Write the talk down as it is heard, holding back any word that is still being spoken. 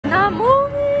not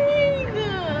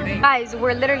moving. Guys,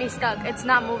 we're literally stuck. It's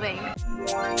not moving.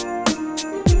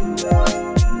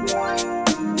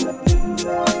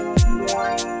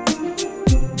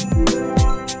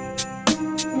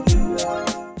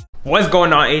 What's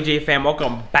going on, AJ fam?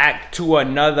 Welcome back to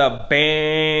another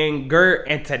banger.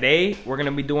 And today we're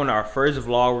gonna be doing our first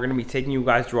vlog. We're gonna be taking you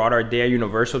guys throughout our day at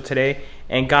Universal today.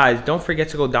 And guys, don't forget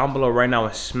to go down below right now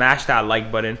and smash that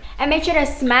like button. And make sure to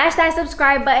smash that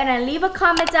subscribe button and leave a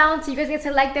comment down so you guys get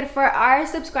selected for our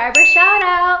subscriber shout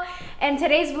out. And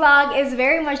today's vlog is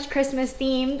very much Christmas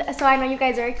themed, so I know you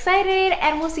guys are excited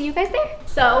and we'll see you guys there.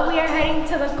 So we are heading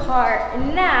to the car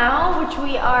now, which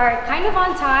we are kind of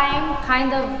on time,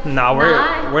 kind of Nah,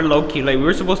 we're low key. Like we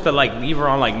were supposed to like leave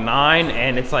around like 9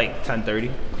 and it's like 10:30.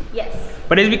 Yes.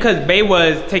 But it's because Bae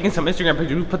was taking some Instagram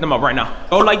pictures. We put them up right now.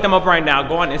 Go like them up right now.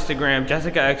 Go on Instagram,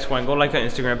 Jessica X1. Go like her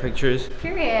Instagram pictures.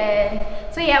 Period.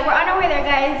 So yeah, we're on our way there,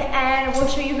 guys, and we'll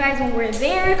show you guys when we're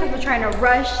there because we're trying to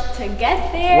rush to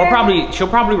get there. She'll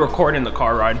probably record in the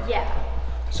car ride. Yeah.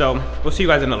 So we'll see you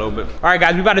guys in a little bit. All right,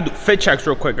 guys, we about to do fit checks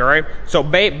real quick. All right. So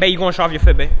Bae, you gonna show off your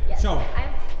fit, Bae? Yes. Show.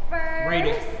 I'm first. Rate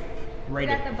it. Rate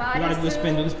it. You gotta do a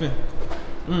spin. Do the spin.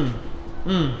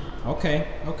 Okay.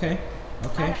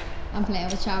 I'm playing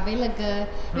with y'all. They look good.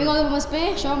 We gonna give them a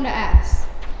spin. Show them the ass.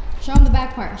 Show them the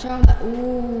back part. Show them the.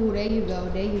 Ooh, there you go.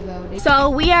 There you go. There you So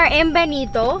we are in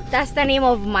Benito. That's the name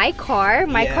of my car.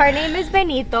 My car name is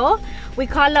Benito. We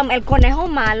call him El Conejo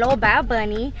Malo, Bad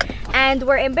Bunny. And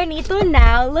we're in Benito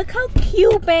now. Look how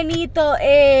cute Benito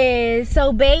is.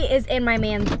 So Bae is in my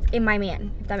man,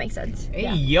 if that makes sense. Hey,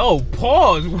 Yeah. yo,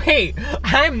 pause. Wait,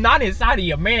 I'm not inside of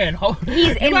your man.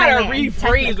 He's in my man, You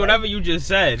gotta rephrase whatever you just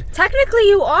said. Technically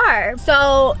you are.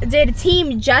 So did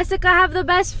Team Jessica have the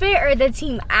best fit or did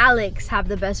Team Alex have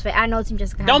the best fit? I know Team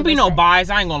Jessica. Don't be no bias.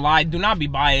 I ain't gonna lie. Do not be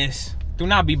biased. Do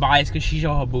not be biased because she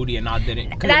showed her booty and I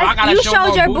didn't. You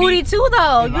showed your booty too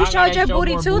though. You showed your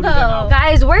booty too though.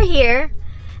 Guys, we're here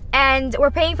and we're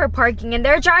paying for parking and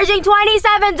they're charging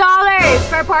 $27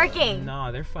 for parking. Nah,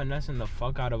 they're finessing the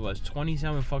fuck out of us.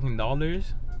 $27 fucking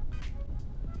dollars.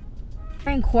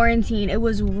 In quarantine, it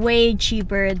was way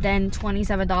cheaper than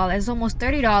 $27. It's almost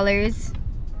 $30.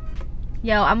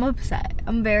 Yo, I'm upset.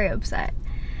 I'm very upset.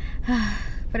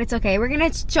 But it's okay. We're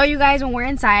gonna show you guys when we're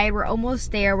inside. We're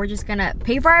almost there. We're just gonna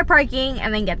pay for our parking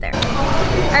and then get there. All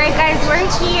right, guys,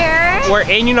 we're here. We're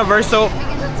in Universal.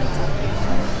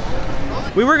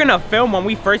 We were gonna film when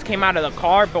we first came out of the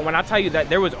car, but when I tell you that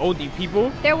there was OD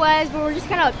people. There was, but we're just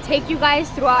gonna take you guys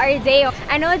throughout our day.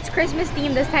 I know it's Christmas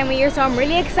themed this time of year, so I'm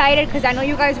really excited because I know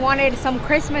you guys wanted some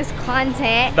Christmas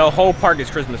content. The whole park is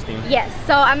Christmas themed. Yes,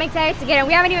 so I'm excited to get in.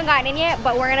 We haven't even gotten in yet,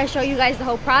 but we're gonna show you guys the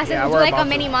whole process. Yeah, we'll do like a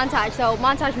mini montage, so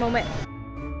montage moment.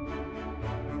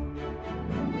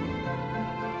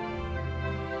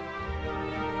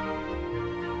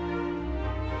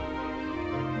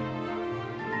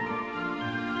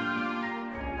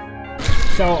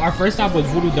 So our first stop was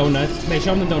Voodoo Donuts. They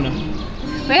show them the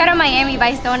donut. We got a Miami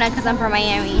Vice donut because I'm from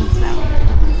Miami.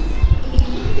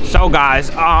 So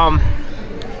guys,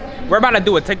 we're about to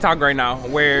do a TikTok right now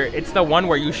where it's the one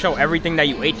where you show everything that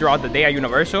you ate throughout the day at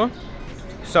Universal.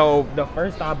 So the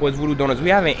first stop was Voodoo Donuts. We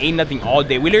haven't ate nothing all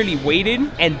day. We literally waited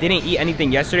and didn't eat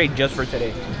anything yesterday just for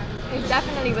today. It's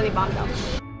definitely really bombed out.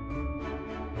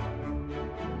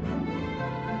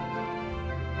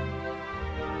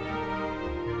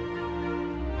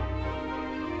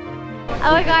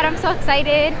 Oh my god, I'm so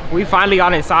excited. We finally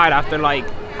got inside after like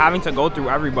having to go through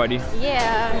everybody.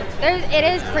 Yeah, it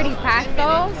is pretty packed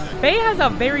though. Bae has a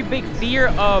very big fear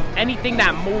of anything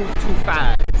that moves too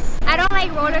fast. I don't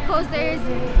like roller coasters.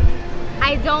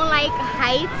 I don't like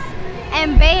heights.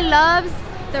 And Bae loves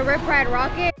the Rip Ride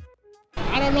Rocket.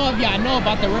 I don't know if y'all know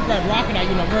about the Rip Ride Rocket at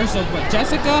Universal, but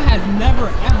Jessica has never,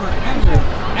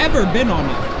 ever been on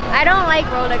it. I don't like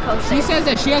roller coasters. She says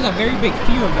that she has a very big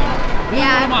fear of them. This is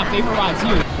one of my favorite rides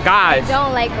here. Guys, I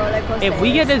don't like roller coasters. if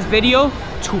we get this video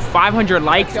to 500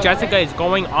 likes, Jessica is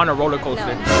going on a roller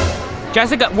coaster. No.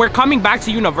 Jessica, we're coming back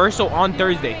to Universal on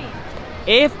Thursday.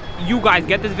 If you guys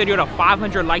get this video to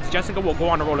 500 likes, Jessica will go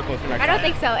on a roller coaster next I don't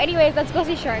time. think so. Anyways, let's go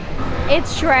see Shrek.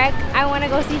 It's Shrek. I want to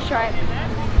go see Shrek.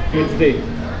 It's day.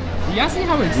 Do y'all see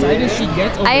how excited she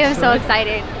gets over I am so Shrek?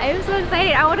 excited. I am so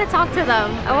excited. I want to talk to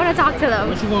them. I want to talk to them.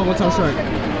 What you gonna go tell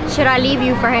Shrek? Should I leave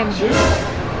you for him?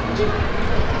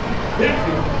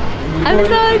 I'm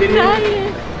so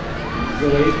excited.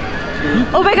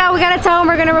 Oh my god, we gotta tell him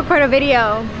we're gonna record a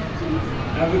video.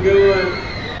 Have a good one.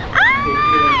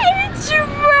 Ah, it's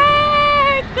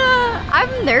Shrek!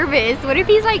 I'm nervous. What if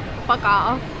he's like, fuck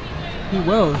off? He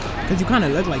will, because you kind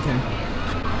of look like him.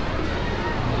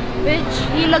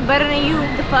 Bitch, he look better than you.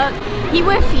 The fuck? He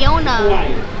with Fiona.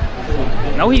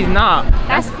 No, he's not.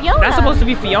 That's Fiona. That's supposed to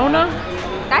be Fiona?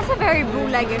 That's a very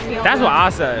bootlegged Fiona. That's what I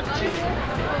said.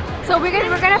 So we're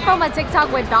gonna film a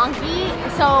TikTok with Donkey.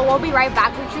 So we'll be right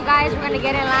back with you guys. We're gonna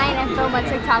get in line and film a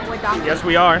TikTok with Donkey. Yes,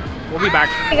 we are. We'll be back.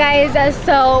 Hey guys,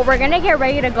 so we're gonna get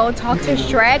ready to go talk to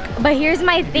Shrek. But here's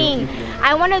my thing.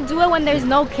 I want to do it when there's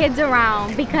no kids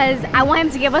around because I want him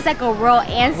to give us like a real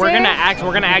answer. We're gonna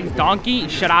ask Donkey,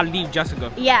 should I leave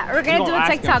Jessica? Yeah, we're gonna do a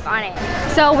TikTok on it.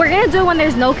 So we're gonna do it when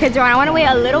there's no kids around. I want to wait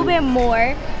a little bit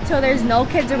more till there's no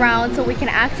kids around so we can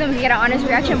ask him to get an honest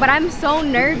reaction. But I'm so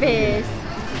nervous.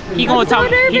 He gonna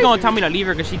tell me to leave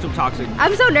her because she's too toxic.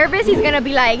 I'm so nervous. He's gonna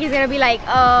be like,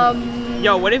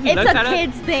 yo, what if he looks at us? It's a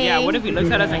kid's thing. Yeah, what if he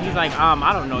looks at us and he's like,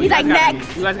 I don't know. He's like,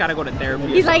 next. You guys gotta go to therapy.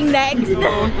 He's like, next.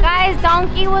 Guys,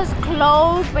 Donkey was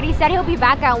closed, but he said he'll be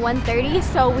back at 1:30.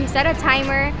 So we set a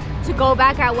timer to go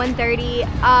back at 1:30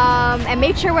 and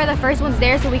make sure we're the first ones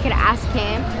there so we can ask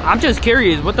him. I'm just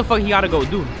curious, what the fuck he gotta go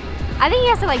do? I think he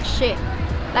has to like shit.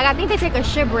 Like I think they take a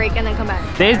shit break and then come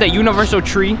back. There's the universal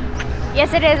tree.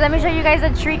 Yes, it is. Let me show you guys the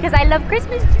tree because I love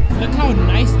Christmas trees. Look how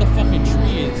nice the fucking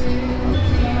tree is.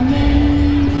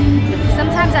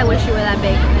 Sometimes I wish you were that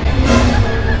big.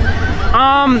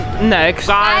 Next.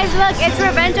 Guys, look, it's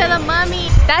Revenge of the Mummy.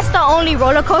 That's the only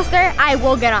roller coaster I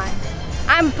will get on.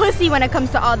 I'm pussy when it comes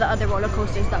to all the other roller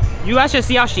coasters though. You guys should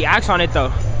see how she acts on it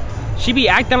though. She be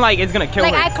acting like it's gonna kill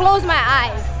her. Like I close my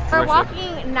eyes. We're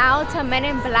walking now to Men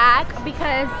in Black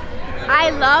because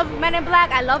I love Men in Black.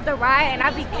 I love the ride and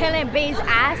I be killing Bae's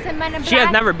ass in Men in Black. She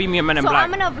has never beat me in Men in Black. So I'm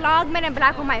gonna vlog Men in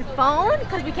Black with my phone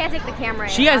because we can't take the camera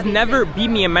in. She has never beat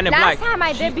me in Men in Black. Last time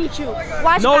I did beat you.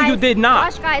 Watch, no, guys, you did not.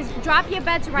 Watch guys, drop your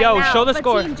bets right now. Yo, show the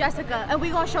score. Team Jessica, and we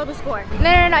gonna show the score.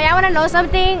 No. Y'all wanna know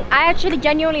something? I actually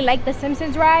genuinely like the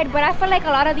Simpsons ride, but I feel like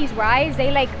a lot of these rides,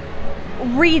 they like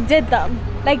redid them.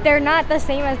 Like they're not the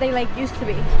same as they like used to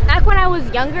be. Back when I was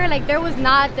younger, like there was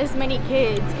not this many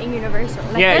kids in Universal.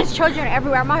 Like there's children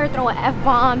everywhere. I'm out here throwing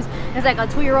F-bombs. There's like a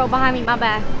 2-year-old behind me, my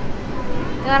bad.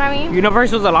 You know what I mean?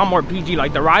 Universal's a lot more PG.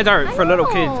 Like the rides are for little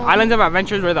kids. Islands of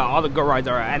Adventures where all the good rides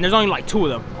are at. And there's only like 2 of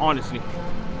them, honestly.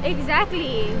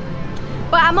 Exactly.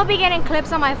 But I'm gonna be getting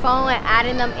clips on my phone and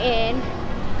adding them in.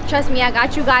 Trust me, I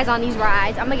got you guys on these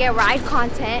rides. I'm gonna get ride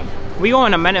content. We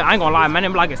going to Men in, I ain't gonna lie, Men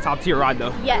in Black is top tier ride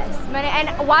though. Yes,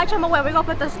 and watch, I'm aware, we're gonna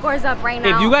put the scores up right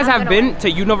now. If you guys have been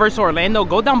to Universal Orlando,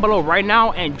 go down below right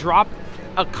now and drop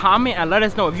a comment and let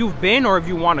us know if you've been or if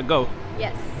you wanna go.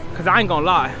 Yes. Cause I ain't gonna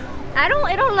lie. It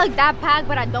don't look that packed,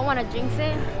 but I don't wanna jinx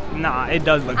it. Nah, it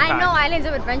does look packed. I know Islands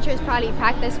of Adventure is probably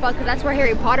packed as fuck because that's where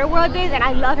Harry Potter World is, and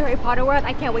I love Harry Potter World.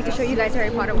 I can't wait to show you guys Harry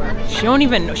Potter World. She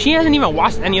hasn't even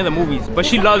watched any of the movies, but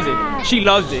she loves it. She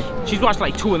loves it. She's watched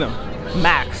like 2 of them,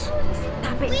 max.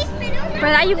 Stop it. For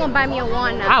that, you gonna buy me a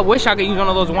wand now. I wish I could use one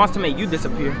of those wands to make you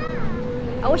disappear.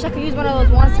 I wish I could use one of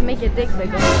those wands to make your dick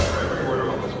bigger.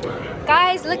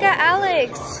 Guys, look at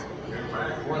Alex.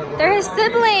 They're his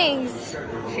siblings.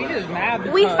 She just mad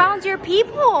because we found your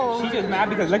people. She just mad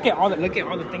because look at all the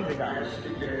things they got.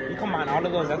 Come on, all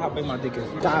of those, that's how big my dick is.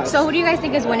 Guys. So who do you guys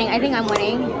think is winning? I think I'm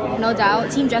winning, no doubt.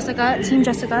 Team Jessica, Team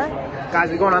Jessica. Guys,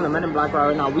 we're going on the Men in Black ride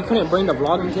right now. We couldn't bring the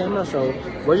vlogging camera, so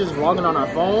we're just vlogging on our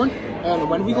phone. And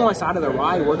when we go inside of the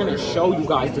ride, we're gonna show you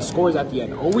guys the scores at the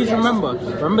end. Always remember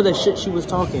the shit she was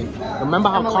talking. Remember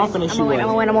how confident she was. I'm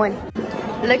gonna win.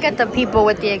 Look at the people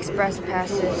with the express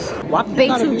passes. They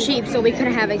too cheap, so we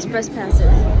couldn't have express passes.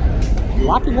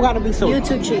 Why people gotta be so? You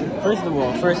too cheap. First of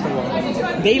all,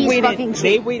 they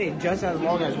waited just as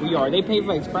long as we are. They paid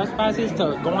for express passes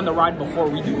to go on the ride before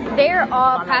we do. They're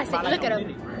all passing. Look at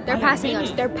them. They're passing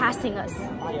us. They're passing us.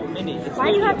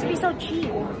 Why do you have to be so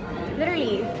cheap?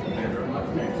 Literally.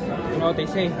 You know what they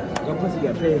say? Don't pussy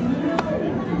get paid.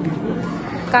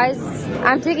 Guys,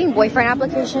 I'm taking boyfriend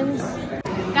applications.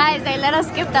 Guys, they let us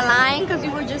skip the line because we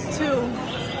were just 2.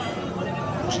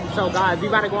 So guys, we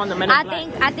gotta go on the Men in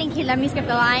Black. I think he let me skip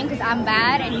the line because I'm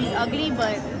bad and he's ugly,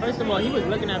 but first of all, he was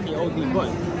looking at me OD.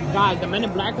 But guys, the Men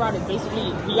in Black ride is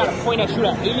basically we gotta point and shoot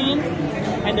at aliens,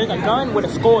 and there's a gun with a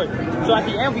score. So at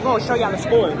the end, we gonna show y'all the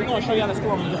score. We're gonna show y'all the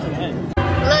score when we get to the end.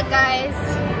 Look, guys,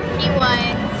 he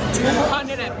won.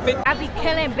 250. I be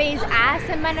killing Bae's ass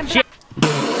in Men in Black.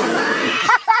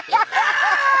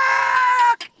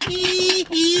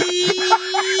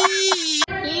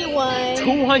 He won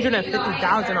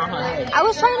 250,000 on her head. I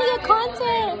was trying to get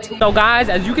content. So guys,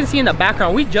 as you can see in the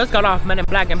background, we just got off Men in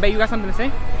Black. And Bae, you got something to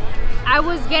say? I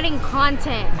was getting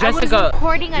content. Jessica, I was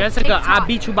recording a TikTok. I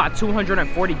beat you by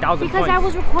 240,000 because I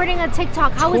was recording a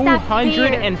TikTok. How was that fair?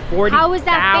 240,000. How was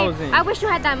that fair? I wish you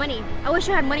had that money. I wish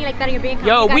you had money like that in your bank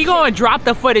account. Yo, we gonna drop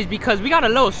the footage because we got a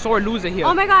little sore loser here.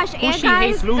 Oh my gosh, and she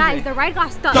hates losing. guys, the ride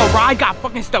got stuck. The ride got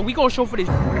fucking stuck. We gonna show footage.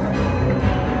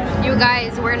 You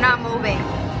guys, we're not moving.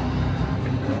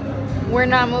 We're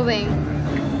not moving.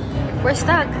 We're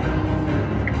stuck.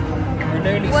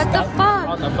 What the fuck?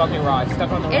 On the fucking ride.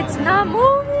 Stuck on the ride. It's not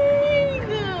moving.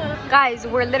 Guys,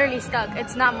 we're literally stuck.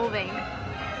 It's not moving.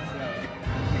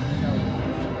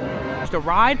 The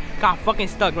ride got fucking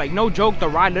stuck. Like, no joke, the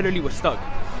ride literally was stuck.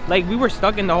 Like, we were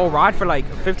stuck in the whole ride for like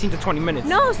 15 to 20 minutes.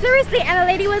 No, seriously. And the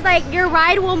lady was like, your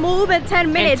ride will move in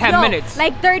 10 minutes. In 10 minutes.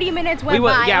 Like 30 minutes went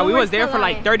by. Yeah, we was there for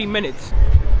like 30 minutes.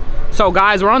 So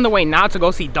guys, we're on the way now to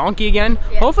go see Donkey again.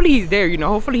 Yeah. Hopefully he's there, you know.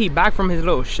 Hopefully he's back from his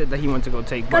little shit that he went to go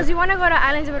take. Because we want to go to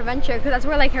Islands of Adventure because that's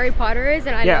where like Harry Potter is,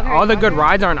 and I love Harry all the Potter. good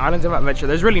rides are in Islands of Adventure.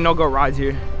 There's really no good rides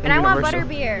here. And I want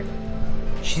butterbeer.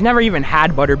 She's never even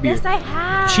had butterbeer. Yes, I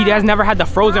have. She has never had the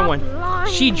frozen one.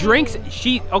 She drinks.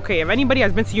 Okay, if anybody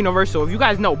has been to Universal, if you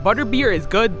guys know, butterbeer is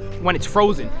good when it's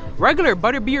frozen. Regular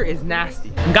butterbeer is nasty.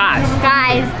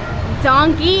 Guys,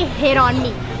 Donkey hit on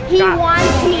me. He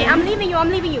wants me. I'm leaving you. I'm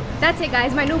leaving you. That's it,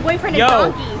 guys. My new boyfriend is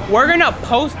Donkey. We're gonna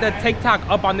post the TikTok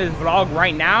up on this vlog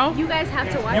right now. You guys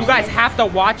have to watch. You guys have to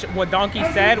watch what Donkey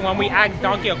said when we asked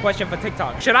Donkey a question for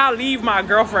TikTok. Should I leave my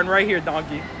girlfriend right here,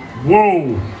 Donkey?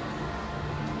 Whoa.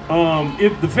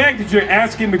 If the fact that you're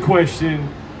asking the question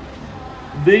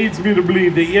leads me to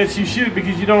believe that yes, you should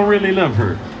because you don't really love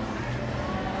her.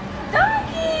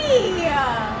 Donkey!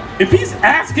 If he's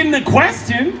asking the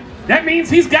question, that means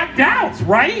he's got doubts,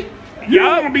 right? You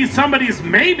don't want to be somebody's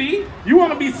maybe. You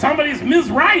want to be somebody's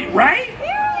Ms. Right, right?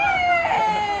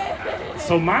 Yeah.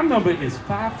 So my number is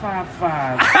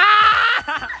 555.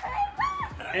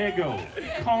 Ego,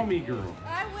 call me, girl.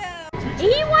 I will.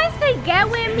 He wants to get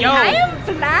with me. Yo. I am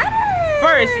flattered.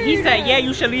 First, he said, yeah,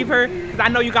 you should leave her because I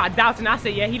know you got doubts. And I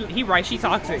said, yeah, he right, she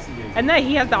toxic. And then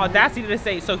he has the audacity to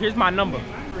say, so here's my number.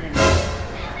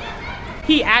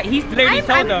 He's literally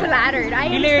told her. Flattered.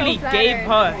 He literally gave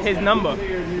her his number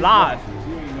live.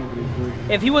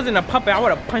 If he wasn't a puppet, I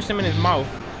would have punched him in his mouth.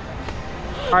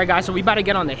 All right, guys, so we about to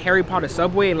get on the Harry Potter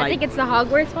subway. Like, I think it's the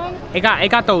Hogwarts one. It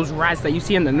got those rats that you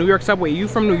see in the New York subway. You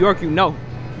from New York, you know.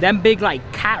 Them big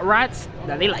like cat rats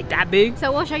that they like that big.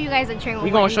 So we'll show you guys the train. We're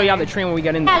gonna show y'all the train when we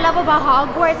get in there. What I love about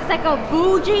Hogwarts, it's like a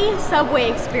bougie subway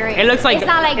experience. It looks like it's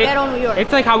not like ghetto New York.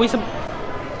 It's like how we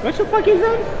what the fuck is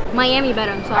that? Miami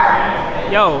better, I'm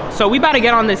sorry. Yo, so we about to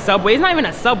get on this subway. It's not even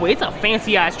a subway, it's a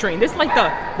fancy ass train. This is like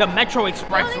the Metro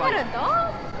Express. Oh, they got a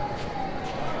dog?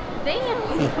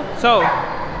 Damn. So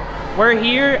we're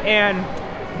here, and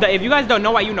if you guys don't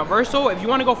know at Universal, if you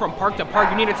want to go from park to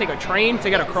park, you need to take a train to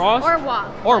get across. Or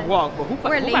walk. Or walk. But who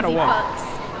gotta walk?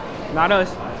 Fucks. Not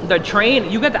us. The train,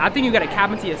 I think you get a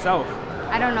cabin to yourself.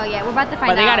 I don't know yet. We're about to find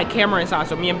out. But they got a camera inside,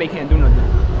 so me and Bae can't do nothing.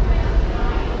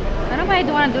 Nobody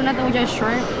don't want to do nothing. We just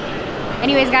shrimp.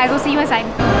 Anyways, guys, we'll see you inside.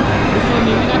 We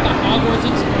got the Hogwarts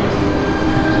Express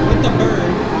with the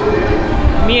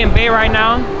bird. Me and Bae right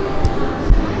now.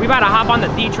 We about to hop on the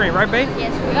D train, right, Bae?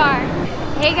 Yes, we are.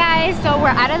 Hey guys, so we're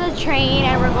out of the train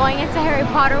and we're going into Harry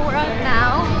Potter World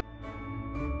now.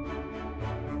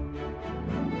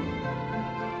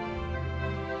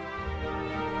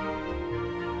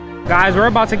 Guys, we're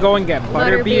about to go and get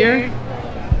butterbeer.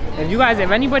 If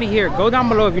anybody here, go down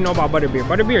below if you know about butterbeer.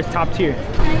 Butterbeer is top tier.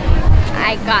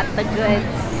 I got the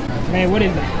goods. Man, what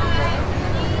is it?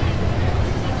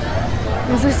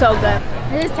 This is so good.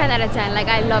 This is 10 out of 10. Like,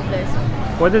 I love this.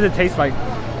 What does it taste like?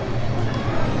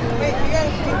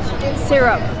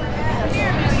 Syrup.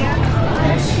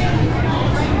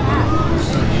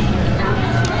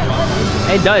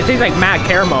 It does. It tastes like mad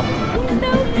caramel.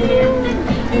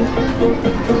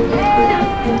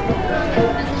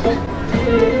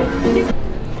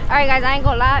 Alright guys, I ain't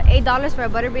gonna lie, $8 for a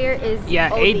butterbeer is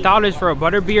OD. $8 for a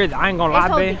butterbeer. I ain't gonna lie,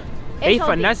 Bae. They OD.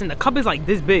 finessing. The cup is like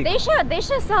this big. They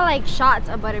should sell like shots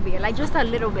of butterbeer, like just a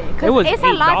little bit. It was it's $8.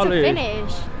 a lot to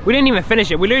finish. We didn't even finish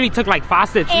it. We literally took like 5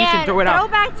 sips each and threw it out. Go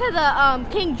back to the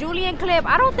King Julian clip.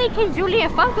 I don't think King Julian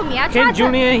fucked with me.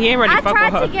 He ain't ready to fuck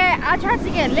with her. I tried to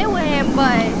get lit with him,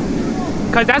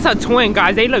 but cause that's a twin,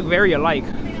 guys. They look very alike.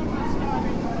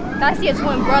 that's your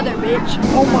twin brother, bitch.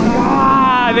 Oh my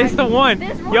god, this is the one.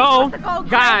 Yo, go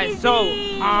guys,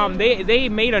 crazy. so they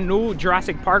made a new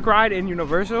Jurassic Park ride in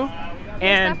Universal,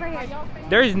 and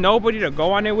there's nobody to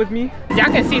go on it with me. Y'all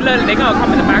can see, look, they gonna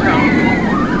come in the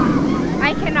background.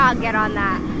 I cannot get on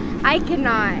that. I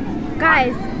cannot.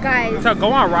 Guys. To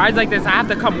go on rides like this, I have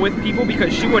to come with people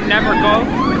because she would never go.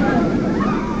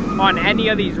 on any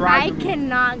of these rides. I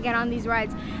cannot get on these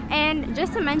rides. And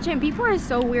just to mention, people are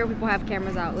so weird. People have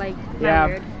cameras out, like, yeah.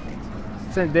 weird.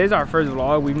 Since this is our first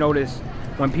vlog, we've noticed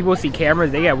when people see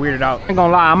cameras, they get weirded out. I ain't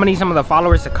gonna lie, I'm gonna need some of the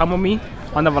followers to come with me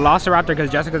on the Velociraptor because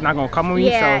Jessica's not gonna come with me.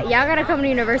 Yeah, so y'all gotta come to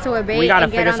Universal with Bae. we gotta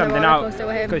and figure get on something the roller out coaster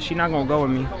with him. because she's not gonna go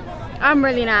with me. I'm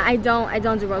really not. I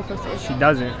don't do roller coasters. She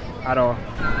doesn't at all.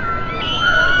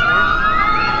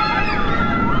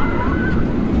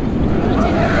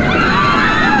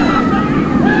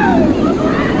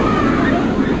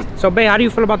 So, Bae, how do you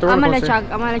feel about the roller coaster? I'm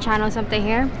gonna channel something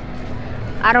here.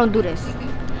 I don't do this.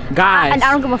 Guys,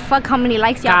 I don't give a fuck how many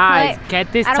likes y'all guys, put.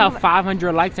 get this to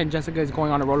 500 likes and Jessica is going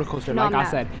on a roller coaster. No, like I'm I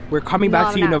not. said, we're coming back No,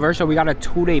 to I'm not. Universal. We got a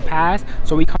 2-day pass,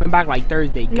 so we coming back like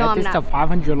Thursday. No, Get I'm this to not.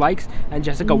 500 likes and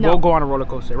Jessica No. will go on a roller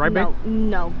coaster, right, babe?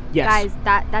 No. Yes. Guys,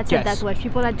 that's Yes. a death wish.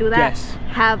 People that do that Yes.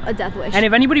 have a death wish. And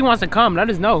if anybody wants to come, let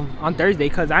us know on Thursday,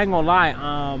 cause I ain't gonna lie.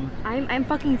 I'm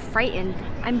fucking frightened.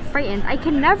 I'm frightened. I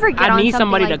can never get on I need something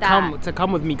somebody like to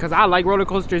come with me, cause I like roller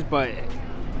coasters, but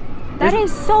that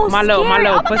is so my scary. little Oh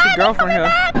my pussy God, girlfriend here.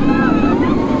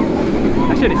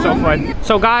 That shit is so fun.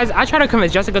 So guys, I tried to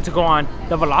convince Jessica to go on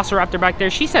the Velociraptor back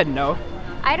there. She said no.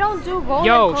 I don't do roller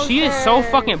Yo, coasters. she is so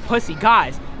fucking pussy.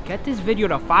 Guys, get this video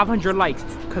to 500 likes,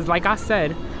 cause like I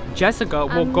said, Jessica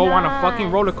will I'm go on a not. fucking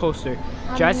roller coaster.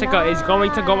 I'm Jessica is going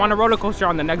to go on a roller coaster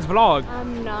on the next vlog.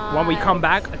 I'm not. When we come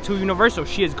back to Universal,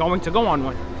 she is going to go on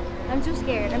one. I'm too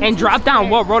scared. And drop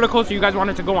down what roller coaster you guys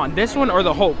wanted to go on. This one or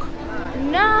the Hulk?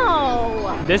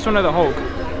 No. This one or the Hulk?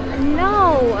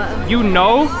 No. You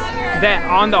know that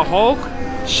on the Hulk,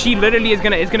 she literally it's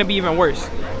gonna be even worse.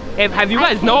 Have you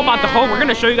guys know about the Hulk? We're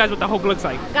gonna show you guys what the Hulk looks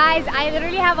like. Guys, I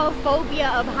literally have a phobia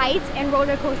of heights and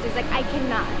roller coasters. Like, I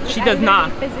cannot. Like, She I does literally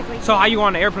not. Physically. So how you go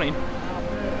on the airplane?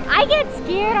 I get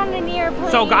scared on an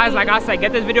airplane. So guys, like I said,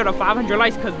 get this video to 500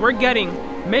 likes because we're getting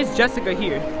Miss Jessica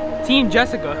here. Team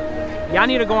Jessica. Y'all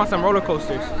need to go on some roller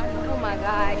coasters. Oh my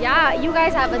God. Yeah, you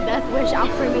guys have a death wish out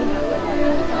for me.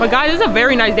 But guys, it's a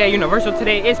very nice day at Universal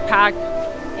today. It's packed.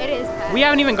 It is packed. We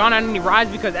haven't even gone on any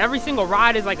rides because every single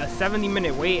ride is like a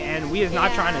 70-minute wait and we is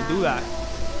not trying to do that.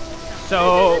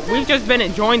 So we've just been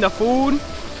enjoying the food,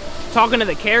 talking to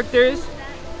the characters.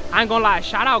 I ain't gonna lie,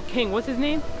 shout out King, what's his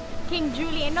name? King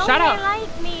Julian. No, Shout he out. didn't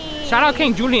like me. Shout out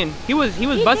King Julian. He was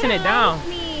busting didn't it down. like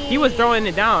me. He was throwing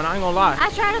it down, I ain't gonna lie. I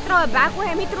tried to throw it back with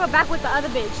him. He threw it back with the other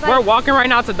bitch. We're walking right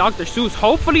now to Dr. Seuss.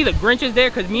 Hopefully the Grinch is there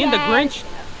because me and the Yes. Grinch,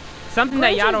 something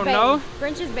that y'all don't know.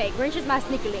 Grinch is big. Grinch is my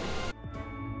sneaky link.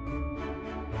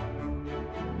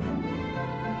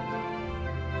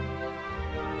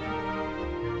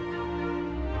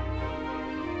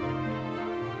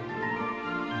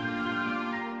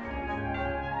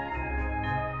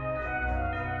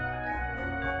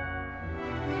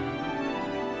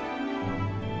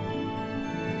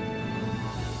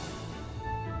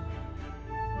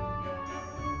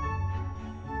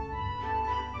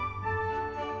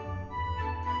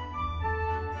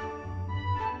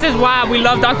 This is why we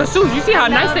love Dr. Seuss. You see how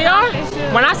nice they are?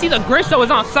 When I see the Grinch though,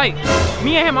 it's on site.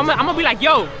 Me and him, I'm gonna be like,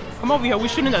 yo, come over here. We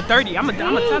shooting the 30. I'm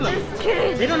gonna tell them.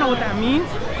 They don't know what that means.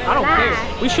 I don't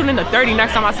care. We shooting the 30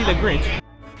 next time I see the Grinch.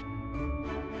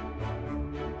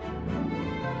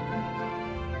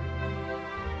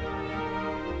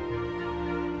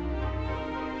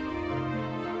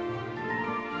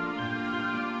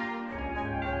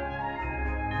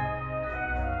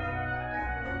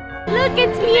 Look,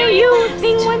 it's me and you.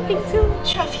 Thing one, thing two.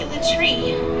 Trophy the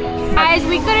tree. Guys,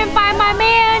 we couldn't find my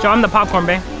man. Show him the popcorn,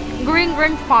 babe. Green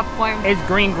Grinch popcorn. It's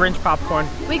green Grinch popcorn.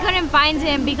 We couldn't find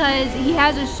him because he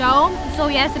has a show, so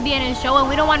he has to be in a show, and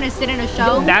we don't want to sit in a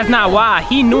show. That's not why.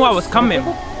 He knew I was coming.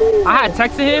 I had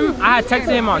texted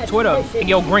him on Twitter. Like,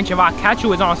 yo, Grinch, if I catch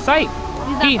you, it's on site.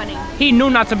 He's not funny. He knew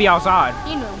not to be outside.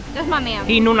 He knew. That's my man.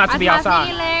 He knew not to be That's my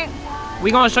outside. feeling.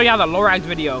 We gonna show y'all the Lorax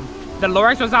video. The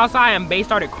Lorax was outside and Bae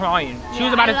started crying. She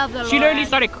was about I love to. the She literally Lorax.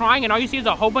 started crying, and all you see is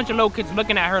a whole bunch of little kids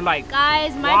looking at her like.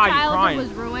 Guys, my Why are you childhood crying? was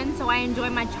ruined, so I enjoy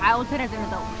my childhood as an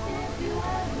adult.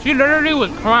 She literally was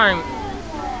crying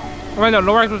when the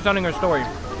Lorax was telling her story.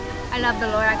 I love the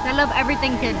Lorax. I love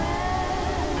everything kid.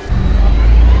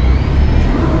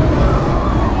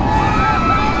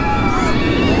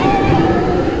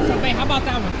 So, Bae, how about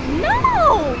that one?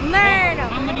 No! No.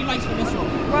 How many likes for this one?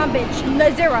 Wrong bitch. No,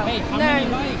 zero. Hey, how no. many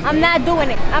likes? I'm not doing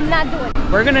it. I'm not doing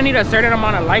it. We're gonna need a certain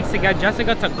amount of likes to get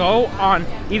Jessica to go on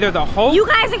either the Hulk You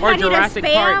guys are or gonna need to Jurassic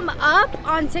spam Park. up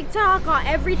on TikTok, on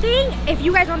everything, if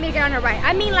you guys want me to get on a ride.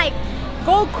 I mean, like,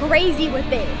 go crazy with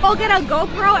it. Go get a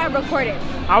GoPro and record it.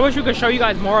 I wish we could show you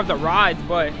guys more of the rides,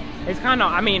 but it's kind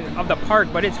of, I mean, of the park,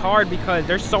 but it's hard because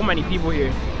there's so many people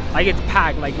here. Like, it's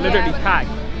packed, like literally packed.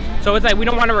 So it's like we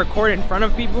don't want to record in front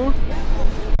of people,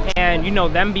 and you know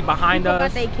them be behind People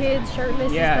us. got their kids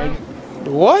shirtless. Yeah. And stuff.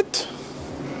 What?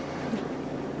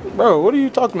 Bro, what are you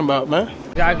talking about, man?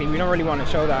 Exactly. We don't really want to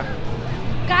show that.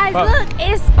 Guys, But- look,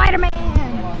 it's Spider-Man.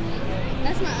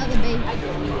 That's my other baby.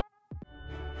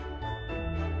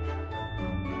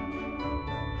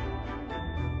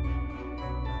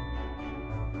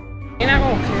 You're not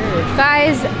gonna care.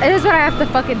 Guys, this is what I have to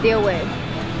fucking deal with.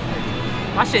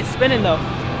 My shit's spinning though.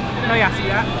 I know y'all see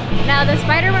that. Now the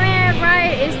Spider-Man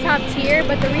ride is top tier,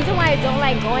 but the reason why I don't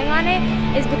like going on it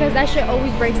is because that shit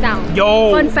always breaks down.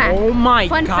 Yo, fun fact. oh my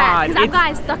fun God. fact, because I've It's-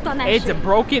 gotten stuck on that It's shit.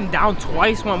 broken down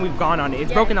twice when we've gone on it. It's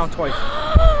Yes. broken down twice.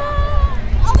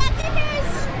 Oh my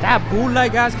goodness! That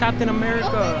bootleg ass Captain America.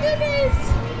 Oh my goodness!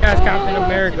 That's Captain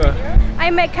America. I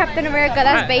met Captain America.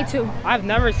 That's Bay 2. I've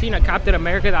never seen a Captain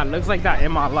America that looks like that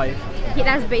in my life. Yeah,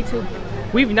 that's Bay 2.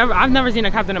 I've never seen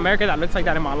a Captain America that looks like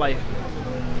that in my life.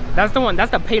 That's the one. That's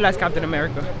the Payless Captain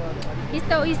America. He's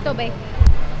still Bay.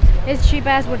 His cheap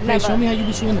ass would never. Hey, show me how you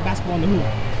be shooting the basketball on the hoop.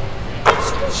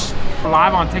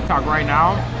 Live on TikTok right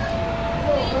now.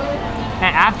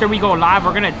 And after we go live,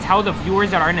 we're gonna tell the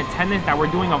viewers that are in attendance that we're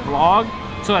doing a vlog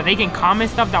so that they can comment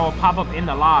stuff that will pop up in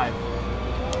the live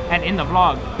and in the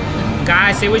vlog.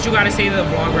 Guys, say what you gotta say to the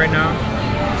vlog right now.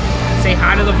 Say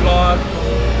hi to the vlog.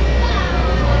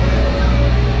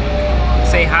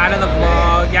 Say hi to the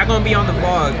vlog. Y'all gonna be on the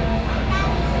vlog.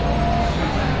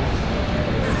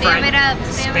 Spam it up.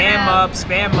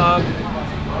 Spam up.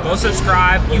 Go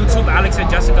subscribe. YouTube, Alex and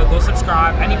Jessica, go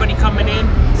subscribe. Anybody coming in,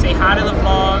 say hi to the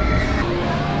vlog.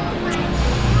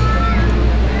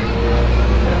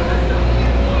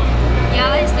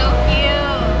 Y'all are so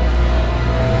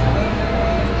cute.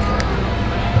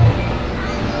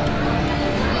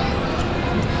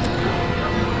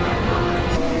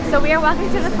 So we are walking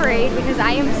to the parade because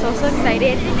I am so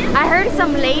excited. I heard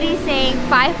some lady saying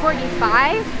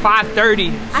 5:45.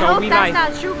 5:30. I So hope we that's like,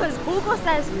 not true because Google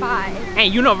says 5.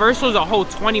 and Universal's a whole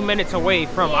 20 minutes away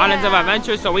from Yeah. Islands of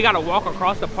Adventure, so we gotta walk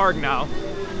across the park now.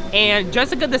 And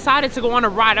Jessica decided to go on a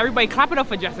ride. Everybody clap it up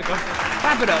for Jessica.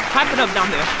 Clap it up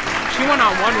down there. She went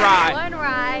on one ride. One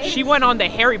ride. She went on the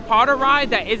Harry Potter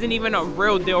ride that isn't even a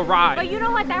real deal ride. But you know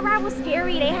what? That ride was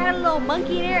scary. They had a little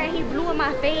monkey there and he blew in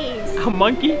my face. A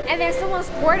monkey? And then someone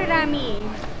squirted at me.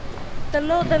 The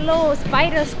little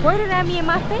spider squirted at me in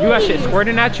my face. You got shit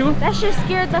squirting at you? That shit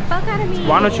scared the fuck out of me.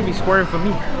 Why don't you be squirting for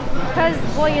me? Because,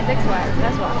 boy, your dick's wet.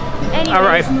 That's why. Anyways, All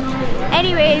right.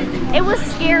 Anyways, it was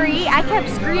scary. I kept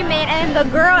screaming, and the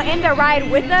girl in the ride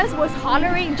with us was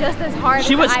hollering just as hard.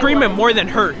 She as was I screaming was. more than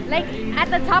her. Like at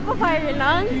the top of her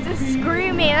lungs, just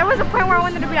screaming. There was a point where I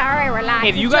wanted to be like, all right, relax.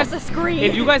 If you It's guys, just a scream.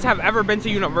 if you guys have ever been to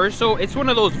Universal, it's one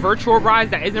of those virtual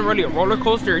rides that isn't really a roller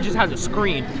coaster. It just has a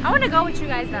screen. I want to go with you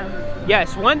guys though.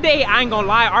 Yes, one day, I ain't gonna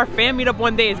lie, our fan meetup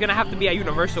one day is gonna have to be at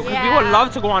Universal because we Yeah. would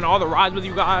love to go on all the rides with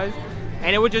you guys,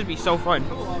 and it would just be so fun.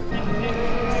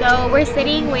 So we're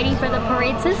sitting waiting for the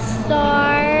parade to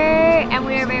start, and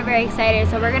we are very excited.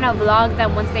 So we're gonna vlog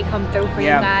them once they come through for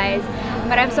Yeah. you guys.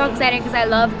 But I'm so excited because I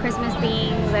love Christmas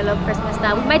things. I love Christmas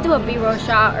stuff. We might do a B-roll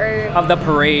shot or Of the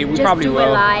parade, we just probably do it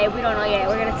will. live. We don't know yet.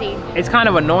 We're gonna see. It's kind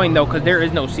of annoying though because there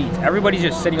is no seats. Everybody's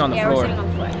just sitting on the Yeah, we're floor. sitting on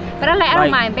the floor. But I don't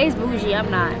Like- mind. Bay's bougie.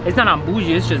 I'm not. It's not on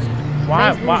bougie. It's just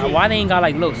why Bay's bougie. why they ain't got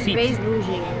like little seats? Bay's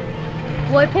bougie.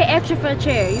 Boy, pay extra for a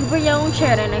chair. You bring your own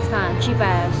chair the next time. Cheap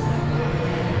ass.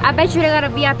 I bet you they got a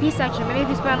VIP section. Maybe if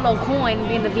you spend a little coin,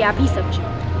 be in the VIP section.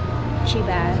 Cheap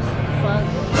ass. Fuck.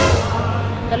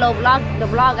 The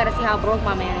vlog gotta see how broke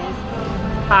my man is.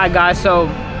 Alright guys, so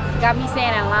Got me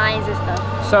saying in lines and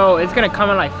stuff. it's gonna come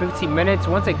in like 15 minutes.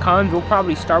 Once it comes, we'll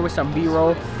probably start with some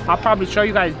B-roll. I'll probably show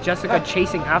you guys Jessica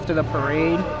chasing after the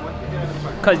parade.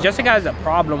 Cause Jessica has a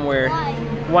problem where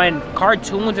when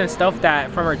cartoons and stuff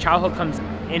that from her childhood comes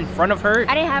in front of her,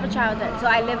 I didn't have a childhood, so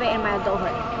I live it in my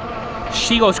adulthood.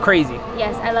 she goes crazy.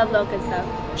 Yes, I love little kid stuff.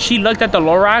 She looked at the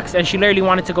Lorax and she literally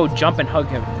wanted to go jump and hug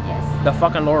him. Yes. The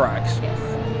fucking Lorax. Yes.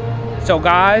 So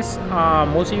guys,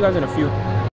 we'll see you guys in a few.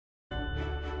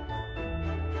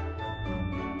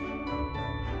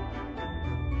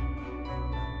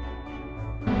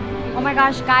 Oh my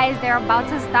gosh, guys, they're about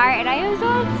to start and I am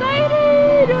so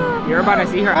excited. You're about to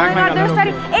see her Oh my act god, like a they're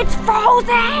little starting. It's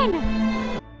frozen!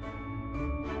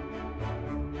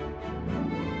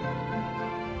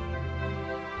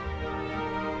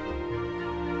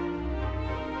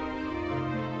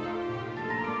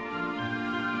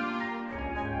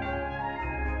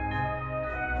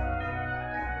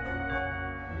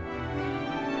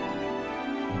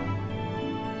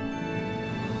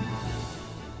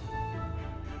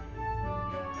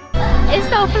 It's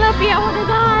so fluffy, I wanna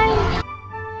die.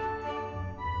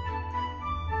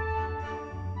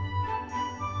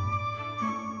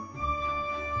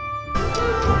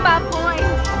 5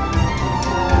 points.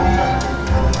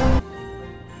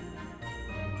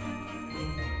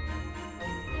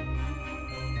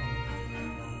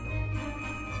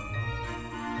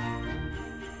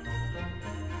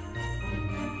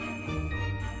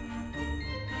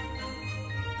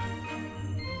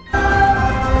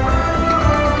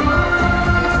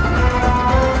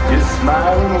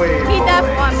 Smile and wave. He that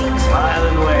for me. Smile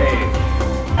and wave.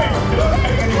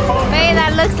 Hey,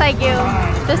 that looks like you.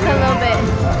 Just a little bit.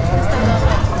 Just a little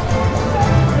bit.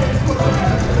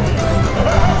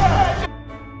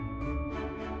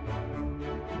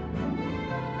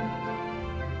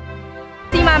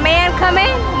 See my man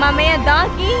coming? My man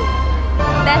Donkey?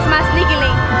 That's my sneaky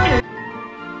link.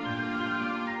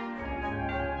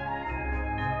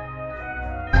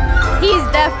 He's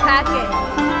def packing.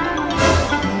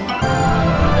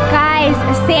 Guys,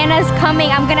 Santa's coming.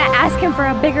 I'm gonna ask him for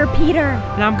a bigger Peter.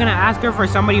 And I'm gonna ask her for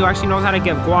somebody who actually knows how to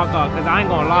get guac up, because I ain't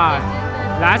gonna lie.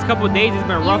 Last couple of days it's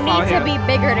been rough out here. You need to be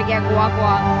bigger to get guac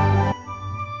guac.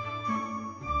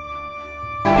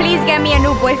 Please get me a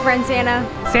new boyfriend, Santa.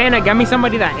 Santa, get me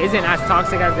somebody that isn't as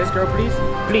toxic as this girl, please.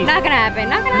 Please. Not gonna happen.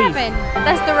 Not gonna happen.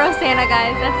 That's the real Santa,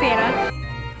 guys. That's Santa.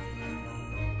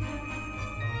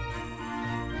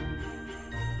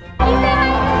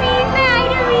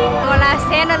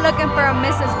 Santa looking for a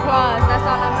Mrs. Claus, that's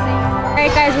all I'm saying.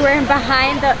 Alright guys, we're in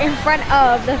front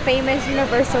of the famous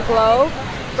Universal Globe.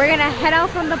 We're gonna head out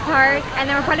from the park and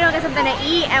then we're probably gonna get something to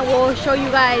eat and we'll show you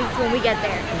guys when we get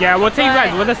there. Yeah, we'll take you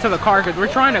guys with us to the car because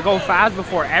we're trying to go fast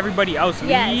before everybody else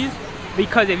leaves.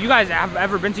 Because if you guys have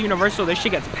ever been to Universal, this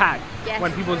shit gets packed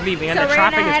when people's leaving and the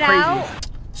traffic is crazy.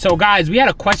 So guys, we had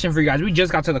a question for you guys. We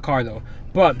just got to the car though,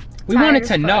 but we wanted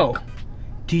to know,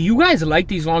 do you guys like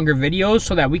these longer videos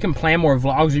so that we can plan more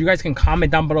vlogs? Or you guys can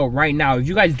comment down below right now. If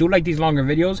you guys do like these longer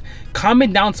videos,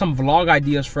 comment down some vlog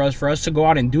ideas for us to go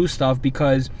out and do stuff,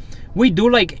 because we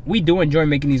do enjoy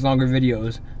making these longer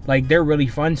videos. Like, they're really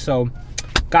fun. So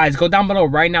guys, go down below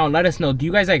right now and let us know, do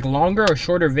you guys like longer or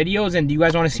shorter videos, and do you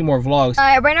guys want to see more vlogs?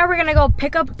 Right now we're gonna go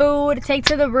pick up food, take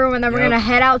to the room, and then we're gonna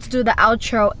head out to do the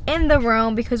outro in the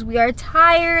room because we are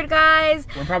tired, guys.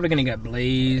 We're probably gonna get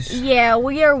blazed. Yeah,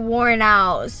 we are worn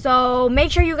out. So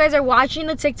make sure you guys are watching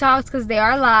the TikToks because they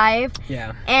are live.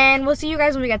 Yeah. And we'll see you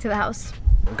guys when we get to the house.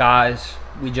 Guys,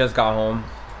 we just got home.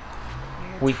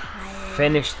 We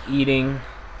finished eating.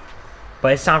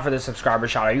 But it's time for the subscriber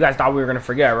shout out. You guys thought we were gonna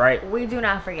forget, right? We do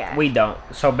not forget. We don't.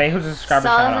 So, babe, who's the subscriber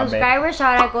shout out, babe? So, the subscriber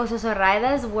shout out goes to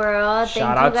Soraida's World.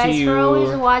 Shout Thank out you guys to you for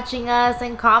always watching us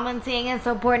and commenting and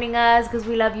supporting us because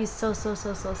we love you so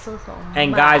much.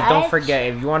 And guys, don't forget,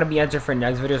 if you want to be entered for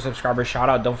next video subscriber shout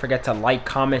out, don't forget to like,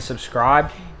 comment,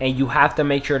 subscribe, and you have to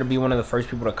make sure to be one of the first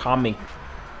people to comment.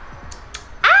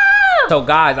 Ow! So,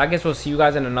 guys, I guess we'll see you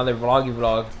guys in another vloggy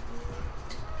vlog.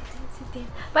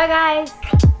 Bye, guys.